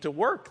me to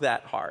work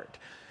that hard.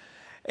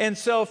 And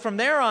so from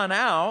there on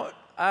out,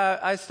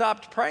 I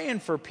stopped praying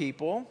for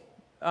people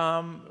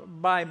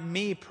by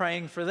me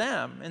praying for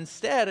them.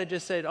 Instead, I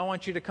just said, I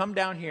want you to come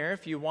down here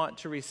if you want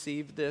to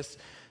receive this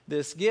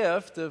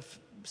gift of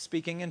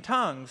speaking in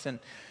tongues. And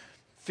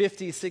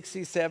 50,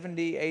 60,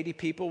 70, 80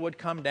 people would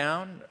come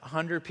down,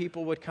 100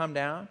 people would come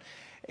down,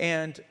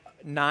 and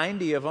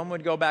 90 of them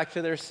would go back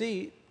to their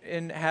seat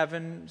in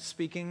heaven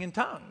speaking in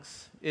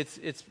tongues.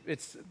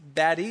 It's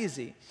that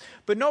easy.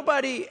 But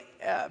nobody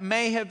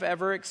may have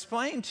ever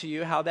explained to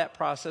you how that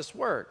process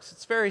works.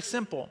 It's very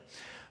simple.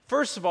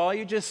 First of all,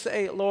 you just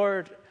say,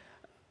 Lord,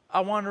 I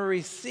want to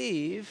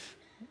receive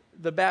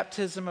the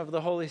baptism of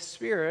the Holy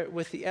Spirit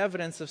with the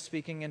evidence of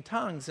speaking in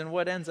tongues. And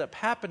what ends up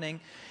happening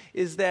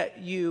is that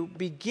you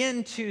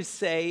begin to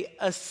say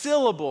a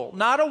syllable,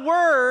 not a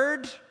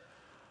word,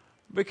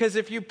 because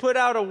if you put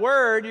out a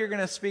word, you're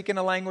going to speak in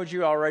a language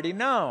you already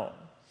know.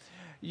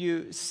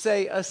 You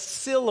say a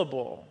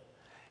syllable,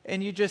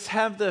 and you just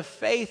have the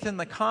faith and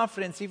the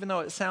confidence, even though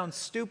it sounds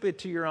stupid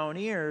to your own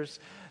ears,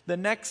 the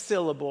next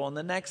syllable and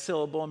the next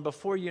syllable, and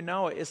before you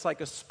know it, it's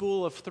like a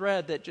spool of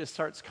thread that just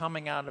starts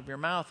coming out of your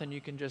mouth, and you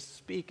can just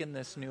speak in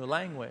this new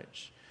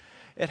language.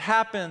 It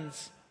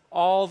happens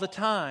all the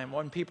time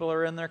when people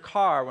are in their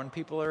car, when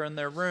people are in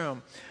their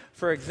room.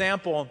 For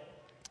example,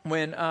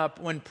 when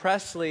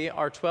Presley,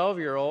 our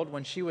 12-year-old,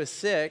 when she was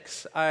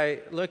 6, I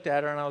looked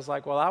at her and I was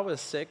like, well, I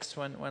was 6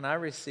 when I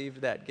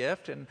received that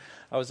gift, and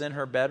I was in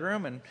her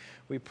bedroom and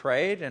we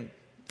prayed, and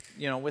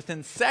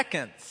within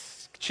seconds,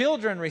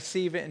 children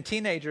receive it and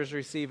teenagers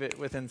receive it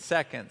within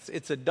seconds.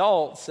 It's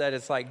adults that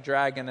it's like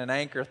dragging an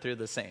anchor through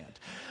the sand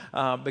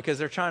because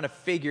they're trying to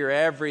figure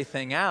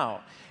everything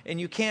out,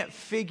 and you can't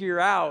figure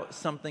out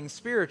something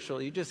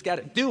spiritual. You just got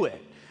to do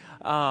it.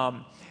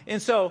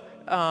 And so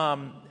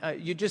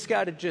you just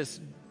got to just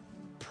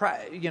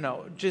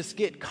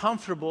get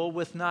comfortable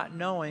with not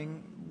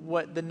knowing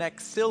what the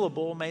next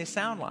syllable may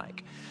sound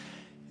like.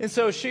 And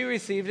so she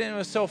received it, and it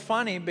was so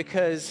funny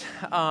because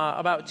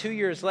about 2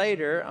 years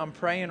later, I'm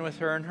praying with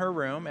her in her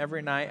room.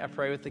 Every night I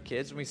pray with the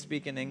kids, and we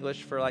speak in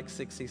English for like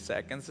 60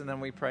 seconds, and then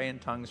we pray in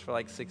tongues for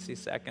like 60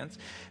 seconds.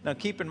 Now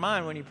keep in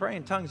mind, when you pray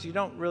in tongues, you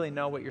don't really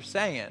know what you're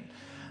saying.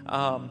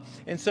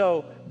 And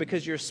so,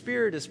 because your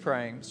spirit is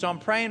praying. So I'm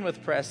praying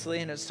with Presley,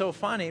 and it's so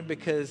funny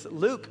because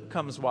Luke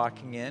comes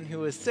walking in, who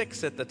was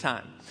 6 at the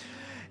time.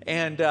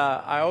 And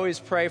I always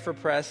pray for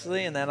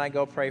Presley, and then I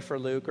go pray for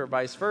Luke, or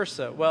vice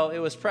versa. Well, it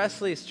was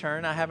Presley's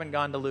turn. I haven't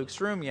gone to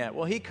Luke's room yet.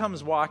 Well, he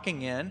comes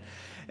walking in,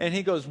 and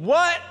he goes,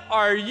 "What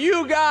are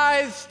you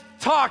guys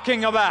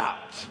talking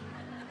about?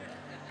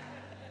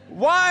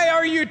 Why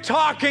are you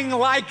talking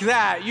like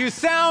that? You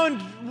sound,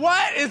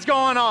 what is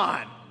going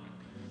on?"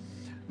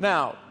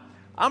 Now,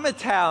 I'm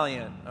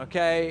Italian,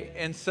 okay?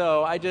 And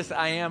so I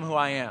am who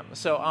I am.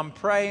 So I'm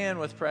praying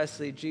with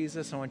Presley,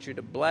 Jesus, I want you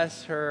to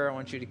bless her. I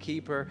want you to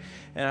keep her.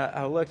 And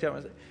I looked at him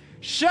and said,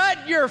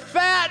 "Shut your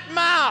fat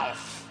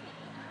mouth.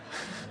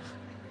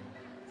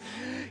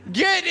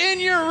 Get in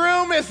your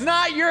room. It's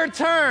not your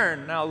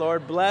turn." Now,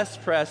 Lord, bless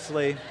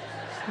Presley.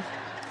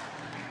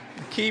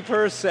 Keep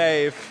her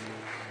safe.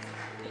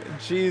 In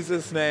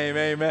Jesus' name,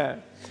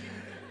 amen.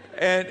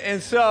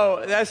 And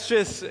so that's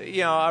just,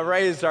 I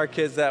raised our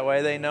kids that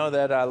way. They know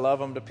that I love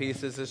them to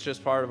pieces. It's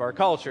just part of our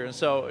culture. And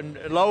so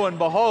lo and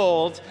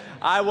behold,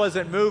 I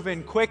wasn't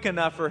moving quick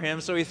enough for him.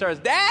 So he starts,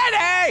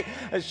 "Daddy,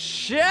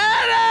 shut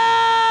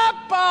up.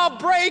 I'll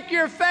break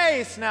your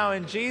face." Now,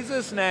 in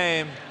Jesus'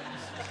 name.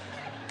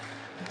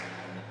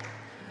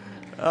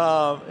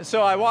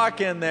 So I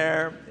walk in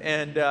there,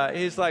 and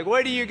he's like,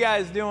 "What are you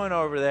guys doing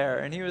over there?"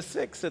 And he was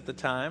 6 at the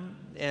time.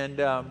 And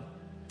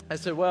I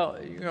said, "Well,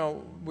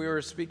 we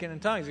were speaking in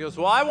tongues." He goes,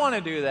 "Well, I want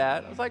to do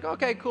that." I was like,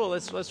 "Okay, cool.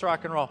 Let's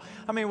rock and roll."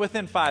 I mean,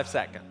 within 5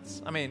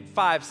 seconds.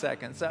 5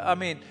 seconds.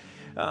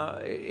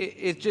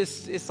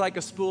 It's like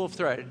a spool of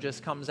thread. It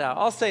just comes out.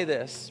 I'll say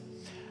this,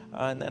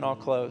 and then I'll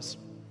close.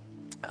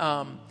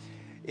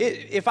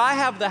 If I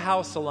have the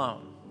house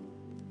alone,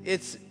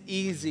 it's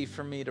easy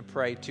for me to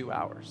pray 2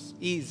 hours.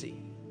 Easy.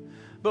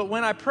 But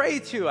when I pray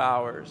 2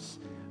 hours,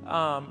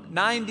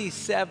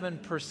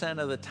 97%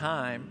 of the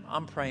time,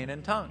 I'm praying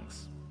in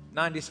tongues.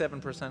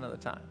 97% of the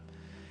time.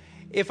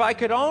 If I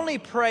could only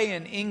pray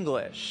in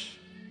English,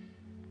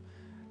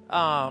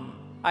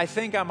 I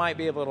think I might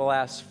be able to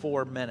last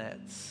 4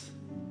 minutes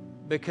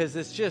because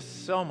it's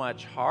just so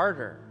much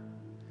harder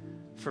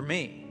for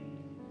me.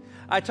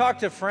 I talk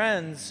to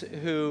friends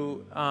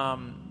who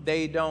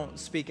they don't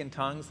speak in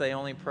tongues; they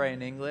only pray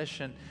in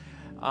English, and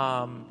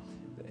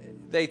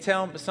they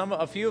tell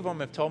a few of them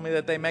have told me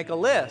that they make a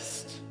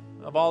list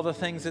of all the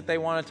things that they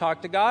want to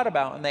talk to God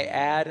about, and they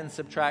add and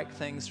subtract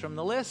things from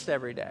the list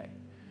every day.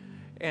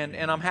 And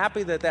I'm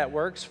happy that that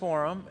works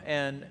for them,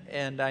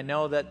 and I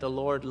know that the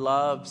Lord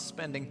loves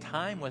spending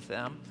time with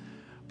them.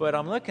 But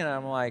I'm looking at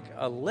them like,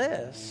 a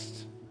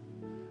list?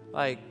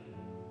 Like,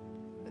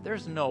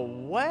 there's no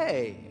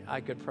way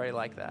I could pray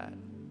like that.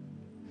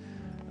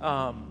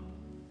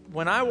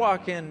 When I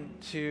walk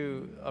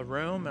into a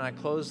room and I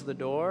close the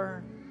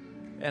door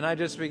and I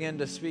just begin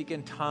to speak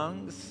in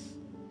tongues,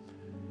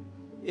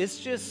 it's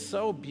just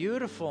so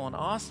beautiful and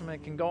awesome.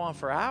 It can go on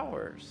for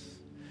hours.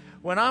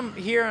 When I'm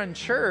here in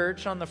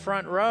church on the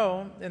front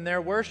row and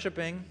they're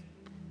worshiping,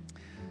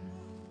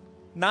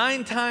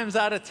 9 times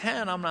out of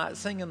 10, I'm not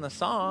singing the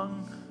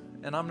song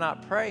and I'm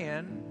not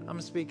praying. I'm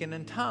speaking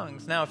in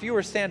tongues. Now, if you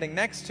were standing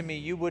next to me,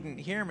 you wouldn't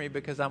hear me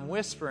because I'm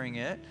whispering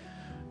it.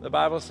 The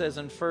Bible says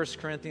in 1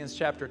 Corinthians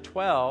chapter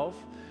 12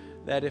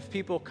 that if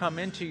people come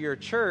into your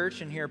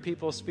church and hear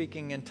people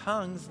speaking in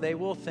tongues, they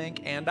will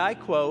think, and I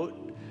quote,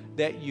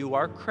 that you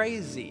are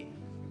crazy.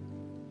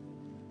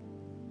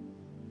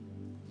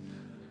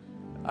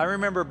 I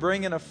remember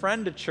bringing a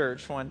friend to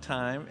church one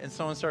time, and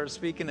someone started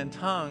speaking in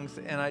tongues,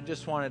 and I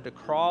just wanted to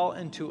crawl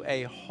into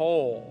a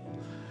hole.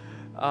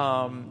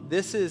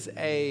 This is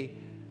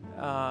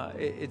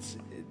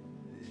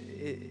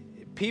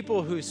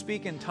people who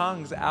speak in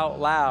tongues out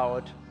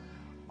loud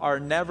are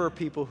never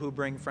people who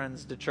bring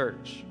friends to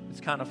church. It's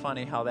kind of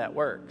funny how that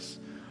works.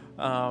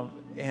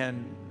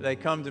 And they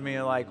come to me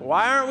and like,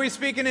 why aren't we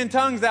speaking in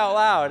tongues out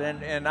loud?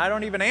 And I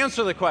don't even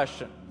answer the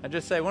question. I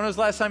just say, when was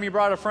the last time you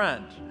brought a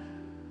friend?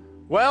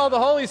 Well, the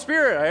Holy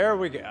Spirit. Here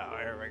we go.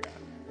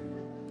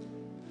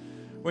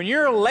 When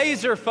you're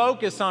laser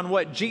focused on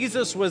what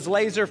Jesus was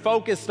laser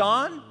focused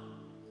on,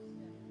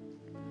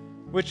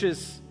 which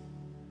is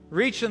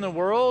reaching the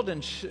world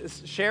and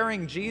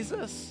sharing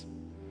Jesus,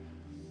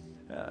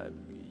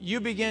 you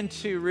begin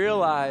to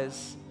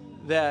realize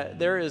that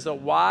there is a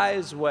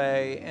wise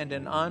way and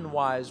an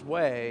unwise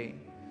way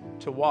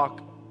to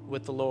walk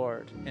with the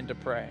Lord and to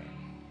pray.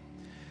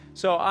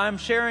 So I'm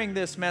sharing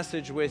this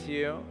message with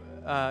you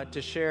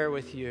to share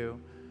with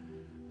you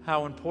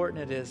how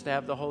important it is to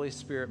have the Holy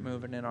Spirit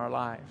moving in our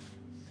life.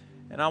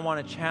 And I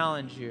want to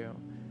challenge you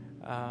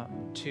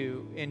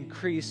to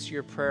increase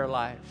your prayer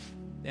life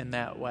in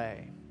that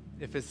way.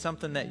 If it's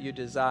something that you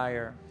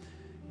desire,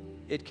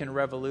 it can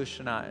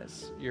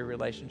revolutionize your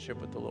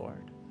relationship with the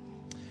Lord.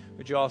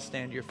 Would you all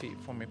stand to your feet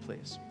for me,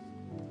 please?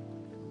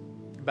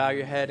 Bow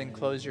your head and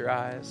close your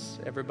eyes,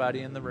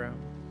 everybody in the room.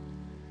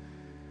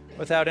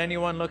 Without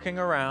anyone looking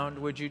around,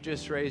 would you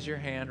just raise your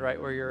hand right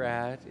where you're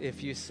at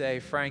if you say,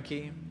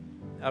 Frankie,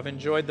 I've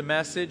enjoyed the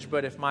message,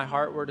 but if my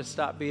heart were to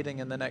stop beating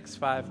in the next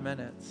 5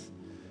 minutes,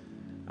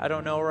 I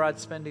don't know where I'd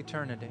spend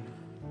eternity.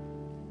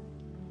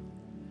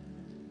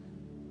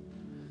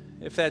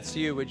 If that's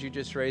you, would you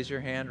just raise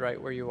your hand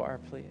right where you are,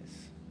 please?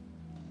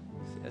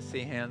 I see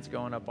hands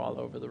going up all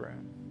over the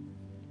room.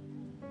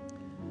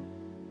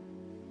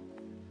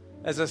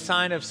 As a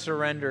sign of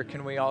surrender,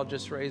 can we all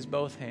just raise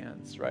both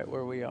hands right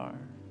where we are?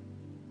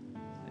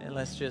 And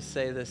let's just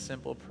say this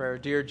simple prayer.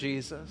 Dear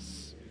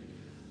Jesus,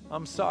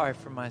 I'm sorry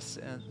for my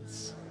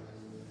sins.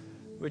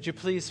 Would you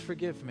please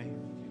forgive me?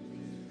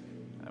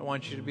 I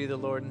want you to be the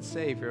Lord and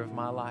Savior of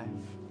my life.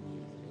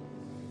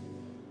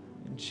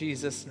 In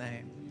Jesus'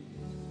 name,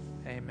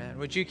 amen.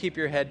 Would you keep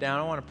your head down?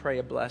 I want to pray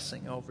a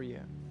blessing over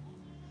you.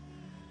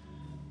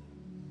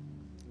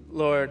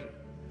 Lord,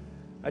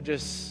 I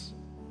just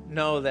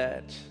know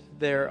that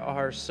there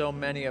are so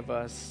many of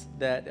us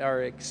that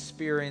are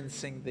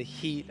experiencing the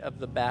heat of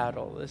the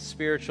battle, the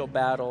spiritual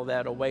battle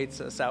that awaits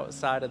us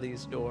outside of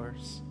these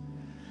doors.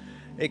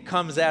 It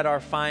comes at our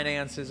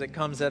finances, it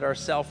comes at our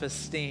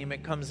self-esteem,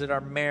 it comes at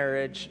our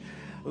marriage,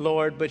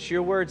 Lord, but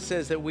your word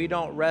says that we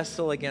don't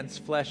wrestle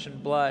against flesh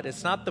and blood.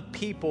 It's not the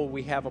people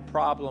we have a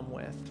problem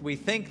with. We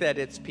think that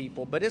it's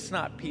people, but it's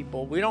not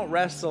people. We don't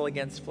wrestle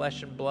against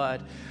flesh and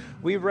blood.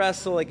 We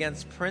wrestle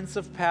against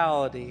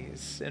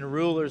principalities and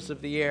rulers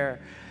of the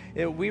air.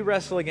 We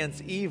wrestle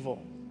against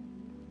evil.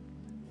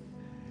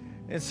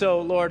 And so,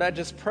 Lord, I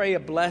just pray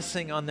a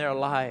blessing on their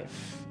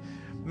life.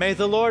 May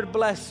the Lord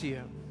bless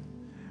you.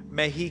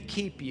 May he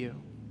keep you.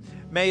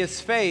 May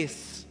his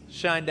face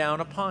shine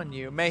down upon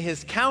you. May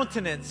his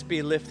countenance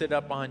be lifted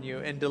up on you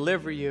and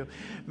deliver you.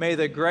 May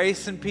the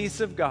grace and peace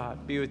of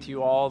God be with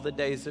you all the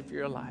days of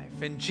your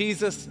life. In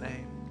Jesus'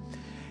 name,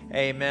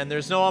 amen.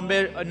 There's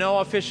no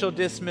official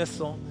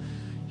dismissal.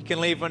 can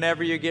leave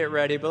whenever you get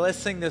ready, but let's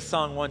sing this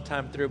song one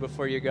time through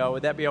before you go.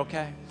 Would that be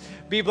okay?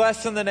 Be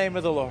blessed in the name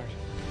of the Lord.